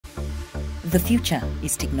The future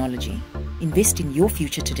is technology. Invest in your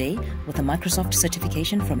future today with a Microsoft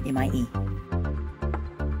certification from MIE.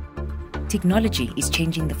 Technology is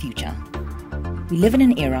changing the future. We live in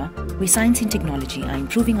an era where science and technology are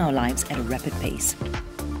improving our lives at a rapid pace.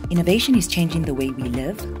 Innovation is changing the way we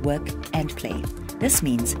live, work, and play. This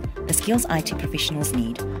means the skills IT professionals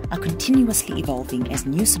need are continuously evolving as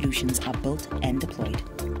new solutions are built and deployed.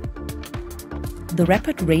 The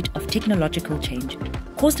rapid rate of technological change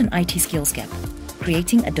caused an IT skills gap,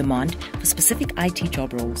 creating a demand for specific IT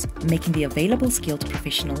job roles, making the available skilled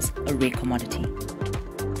professionals a rare commodity.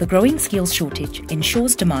 The growing skills shortage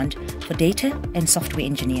ensures demand for data and software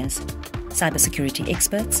engineers, cybersecurity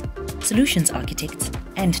experts, solutions architects,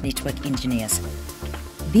 and network engineers.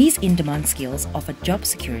 These in-demand skills offer job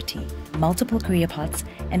security, multiple career paths,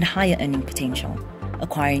 and higher earning potential.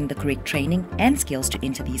 Acquiring the correct training and skills to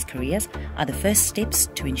enter these careers are the first steps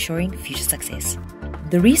to ensuring future success.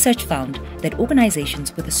 The research found that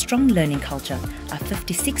organizations with a strong learning culture are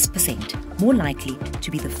 56% more likely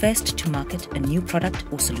to be the first to market a new product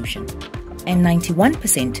or solution. And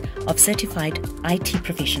 91% of certified IT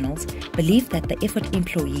professionals believe that the effort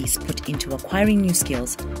employees put into acquiring new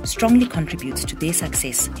skills strongly contributes to their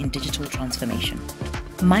success in digital transformation.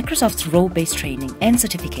 Microsoft's role-based training and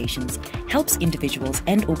certifications helps individuals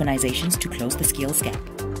and organizations to close the skills gap.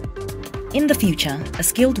 In the future, a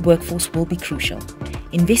skilled workforce will be crucial.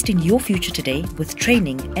 Invest in your future today with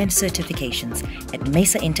training and certifications at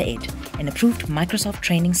Mesa Enter Ed, an approved Microsoft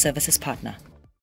training services partner.